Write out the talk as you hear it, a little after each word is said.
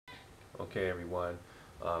Okay, everyone.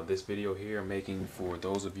 This video here I'm making for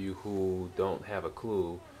those of you who don't have a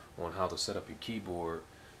clue on how to set up your keyboard,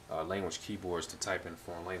 language keyboards to type in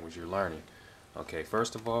foreign language you're learning. Okay,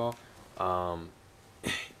 first of all, um,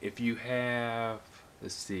 if you have,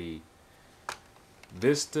 let's see,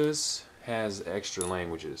 Vistas has extra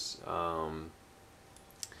languages.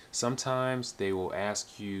 Sometimes they will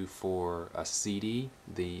ask you for a CD,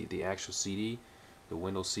 the actual CD, the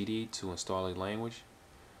Windows CD to install a language.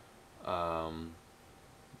 Um,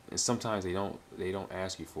 and sometimes they don't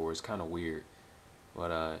ask you for it. It's kind of weird,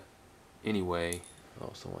 but anyway, oh,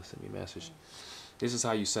 someone sent me a message. This is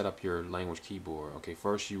how you set up your language keyboard. Okay,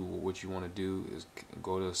 first what you want to do is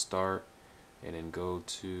go to start and then go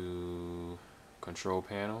to control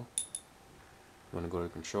panel. You want to go to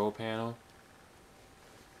control panel,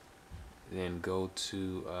 then go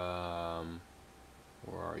to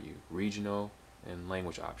where are you, regional and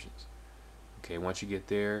language options. Okay, once you get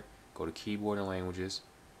there, go to keyboard and languages,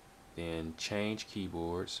 then change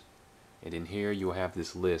keyboards, and then here you'll have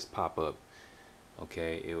this list pop up.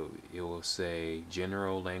 Okay, it will say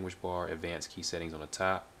general language bar, advanced key settings on the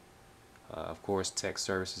top. Of course, text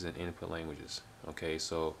services and input languages. Okay,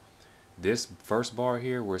 so this first bar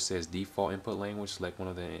here where it says default input language, select one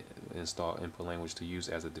of the install input language to use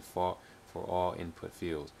as a default for all input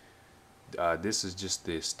fields. This is just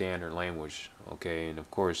the standard language, okay, and of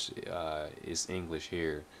course it's English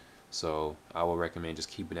here, so I would recommend just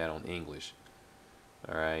keeping that on English.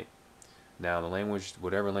 All right. Now the language,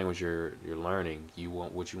 whatever language you're learning,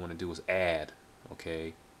 what you want to do is add.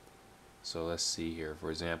 Okay. So let's see here. For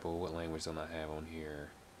example, what language do I have on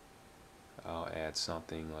here? I'll add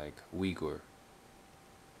something like Uyghur.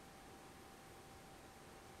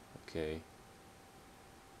 Okay.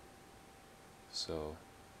 So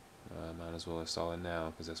I might as well install it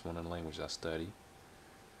now because that's one of the languages I study.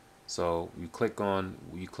 So you click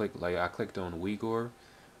like I clicked on Uyghur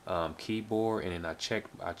keyboard, and then I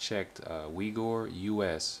checked Uyghur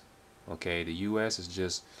US. Okay, the US is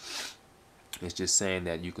just it's just saying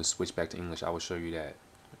that you can switch back to English. I will show you that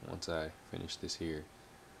once I finish this here.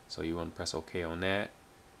 So you want to press OK on that,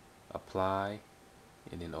 apply,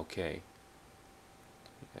 and then OK,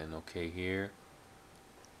 and OK here,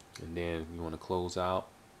 and then you want to close out,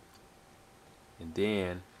 and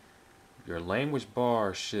then your language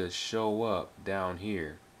bar should show up down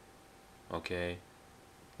here. Okay,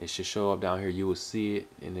 it should show up down here. You will see it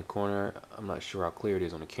in the corner. I'm not sure how clear it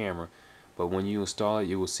is on the camera, but when you install it,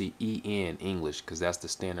 you will see EN English because that's the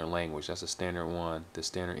standard language. That's the standard one, the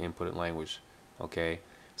standard input language. Okay,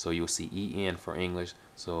 so you'll see EN for English.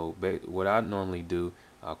 So what I normally do,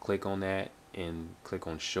 I'll click on that and click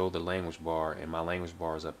on show the language bar, and my language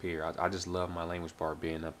bar is up here. I just love my language bar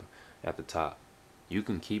being up at the top. You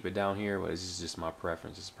can keep it down here, but it's just my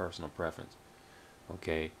preference. It's personal preference.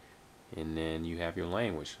 Okay, and then you have your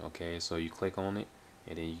language. Okay, so you click on it,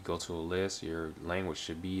 and then you go to a list. Your language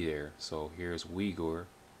should be there. So here's Uyghur.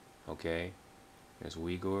 Okay, there's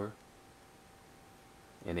Uyghur,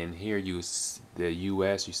 and then here the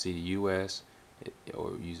US. You see the US,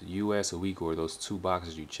 or US or Uyghur. Those two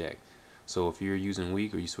boxes you check. So if you're using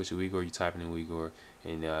Uyghur, you switch to Uyghur. You type in Uyghur,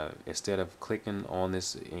 and instead of clicking on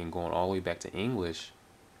this and going all the way back to English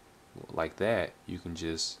like that, you can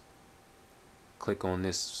just click on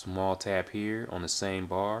this small tab here on the same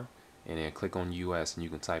bar, and then click on US, and you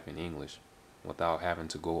can type in English without having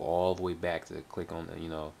to go all the way back to click on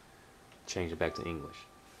change it back to English.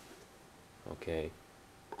 Okay,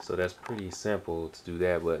 so that's pretty simple to do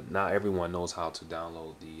that, but not everyone knows how to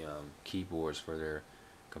download the keyboards for their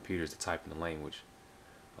computers to type in the language.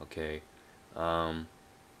 Okay, um,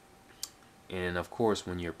 and of course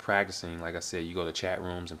when you're practicing, like I said, you go to chat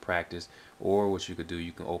rooms and practice, or what you could do,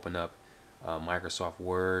 you can open up Microsoft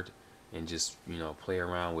Word and just play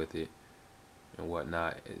around with it and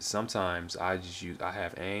whatnot. Sometimes I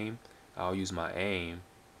have AIM. I'll use my AIM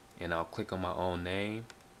and I'll click on my own name.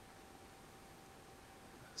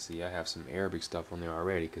 See, I have some Arabic stuff on there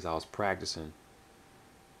already because I was practicing.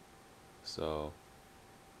 So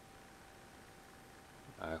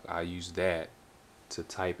I use that to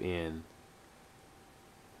type in,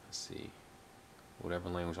 let's see, whatever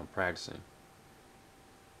language I'm practicing.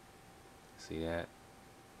 See that?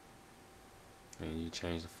 And you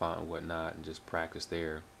change the font and whatnot and just practice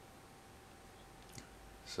there.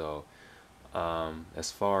 So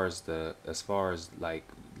as far as like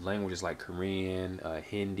languages like Korean,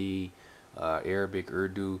 Hindi, Arabic,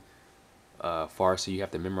 Urdu, Farsi, you have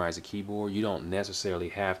to memorize the keyboard. You don't necessarily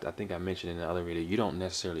have to. I think I mentioned in the other video, you don't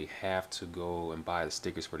necessarily have to go and buy the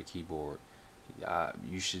stickers for the keyboard.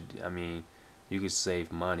 You should. I mean, you could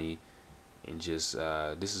save money and just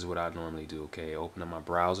this is what I normally do. Okay, open up my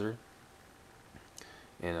browser.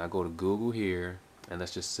 and I go to Google here, and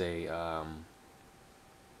let's just say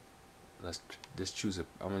let's just choose a,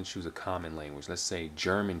 I'm going to choose a common language. Let's say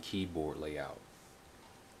German keyboard layout.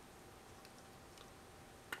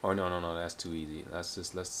 Or no, that's too easy.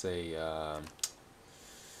 Let's say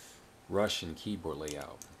Russian keyboard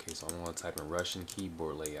layout. Okay, so I'm going to type in Russian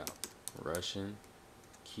keyboard layout. Russian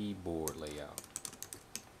keyboard layout.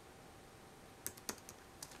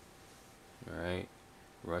 Alright,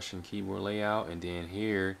 Russian keyboard layout, and then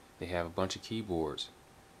here they have a bunch of keyboards.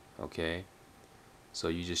 Okay, so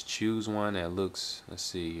you just choose one that looks, let's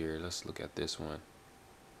see here, let's look at this one.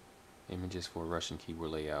 Images for Russian keyboard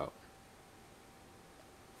layout.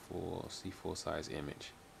 Full size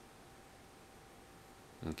image.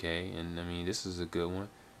 Okay, and I mean, this is a good one.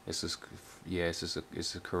 This is, yeah,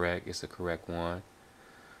 it's a correct one.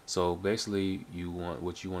 So basically,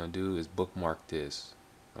 what you want to do is bookmark this.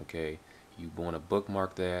 Okay, you want to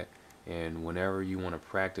bookmark that, and whenever you want to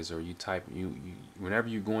practice, or you type, whenever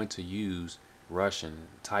you're going to use Russian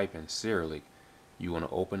typing Cyrillic, you want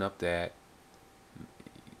to open up that,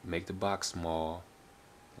 make the box small,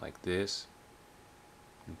 like this.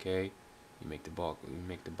 Okay, you make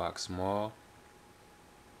the box small,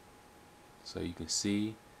 so you can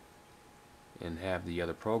see and have the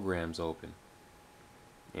other programs open.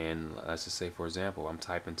 And let's just say, for example, I'm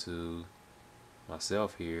typing to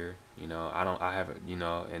myself here, I haven't,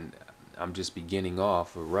 and I'm just beginning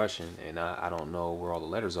off with Russian, and I don't know where all the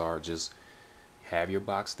letters are. Just have your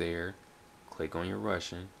box there, click on your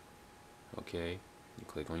Russian. Okay, you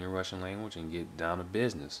click on your Russian language and get down to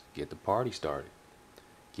business, get the party started,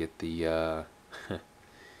 get the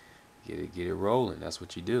get it rolling. That's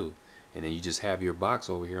what you do. And then you just have your box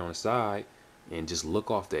over here on the side and just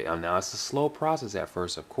look off that. Now it's a slow process at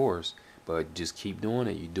first, of course, but just keep doing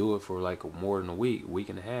it. You do it for like more than a week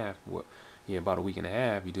and a half. About a week and a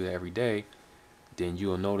half. You do it every day. Then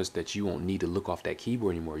you'll notice that you won't need to look off that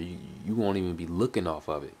keyboard anymore. You won't even be looking off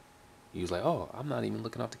of it. You're like, oh, I'm not even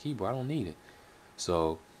looking off the keyboard. I don't need it.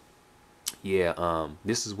 So yeah,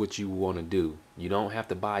 this is what you want to do. You don't have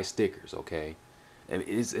to buy stickers, okay? And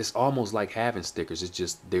it's almost like having stickers. It's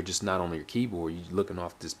just they're just not on your keyboard. You're looking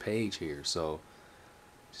off this page here. So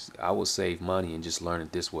I would save money and just learn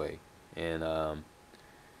it this way. And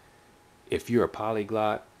if you're a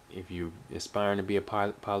polyglot, if you're aspiring to be a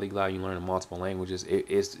polyglot, you learn multiple languages.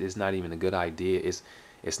 It's not even a good idea.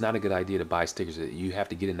 It's not a good idea to buy stickers. You have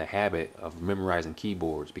to get in the habit of memorizing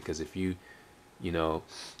keyboards, because if you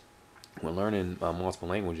when learning multiple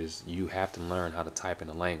languages, you have to learn how to type in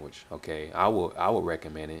a language. Okay, I would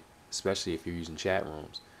recommend it, especially if you're using chat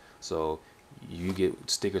rooms. So you get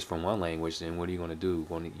stickers from one language, then what are you going to do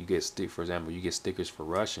when you get for example, you get stickers for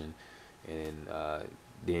Russian, and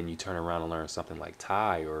then you turn around and learn something like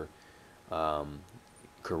Thai or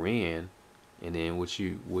Korean, and then what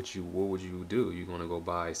would you do? You're going to go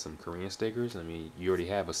buy some Korean stickers? I mean, you already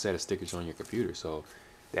have a set of stickers on your computer, so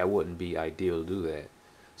that wouldn't be ideal to do that.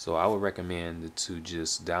 So I would recommend to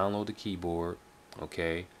just download the keyboard,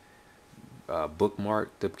 okay,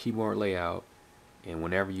 bookmark the keyboard layout, and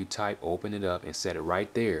whenever you type, open it up and set it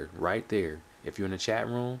right there, right there. If you're in the chat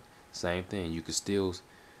room, same thing. You could still,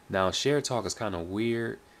 now Share Talk is kind of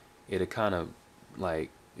weird. It'll kind of like,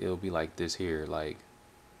 it'll be like this here, like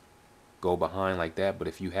go behind like that. But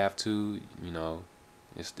if you have to,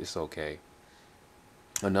 it's okay.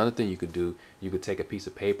 Another thing you could do, you could take a piece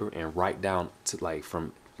of paper and write down to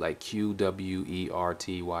from QWERTYU,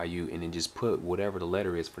 and then just put whatever the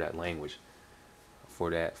letter is for that language, for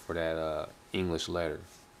that English letter.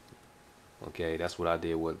 Okay, that's what I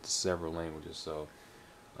did with several languages. So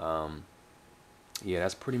yeah,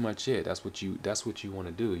 that's pretty much it. That's what you want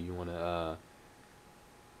to do. You want to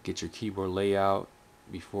get your keyboard layout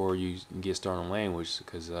before you get started on language,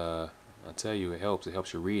 because I tell you, it helps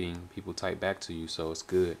your reading. People type back to you, so it's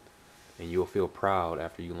good, and you'll feel proud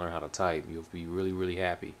after you learn how to type. You'll be really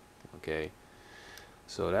happy. Okay,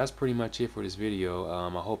 so that's pretty much it for this video. I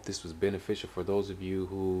hope this was beneficial for those of you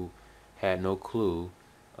who had no clue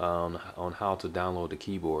on how to download the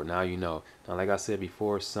keyboard. Now you know. Now, like I said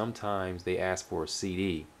before, sometimes they ask for a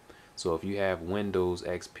CD. So if you have Windows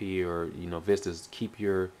XP or Vistas, keep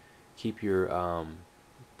your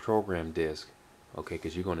program disk, okay,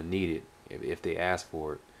 because you're going to need it if they ask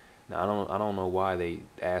for it. Now I don't know why they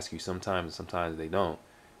ask you sometimes, sometimes they don't,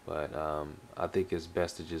 but I think it's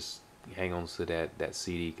best to just hang on to that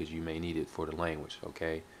CD, because you may need it for the language.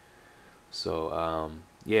 Okay, so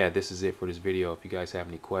yeah, this is it for this video. If you guys have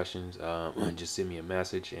any questions, just send me a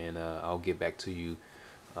message, and I'll get back to you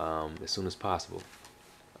as soon as possible.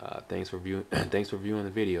 Thanks for viewing thanks for viewing the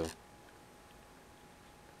video.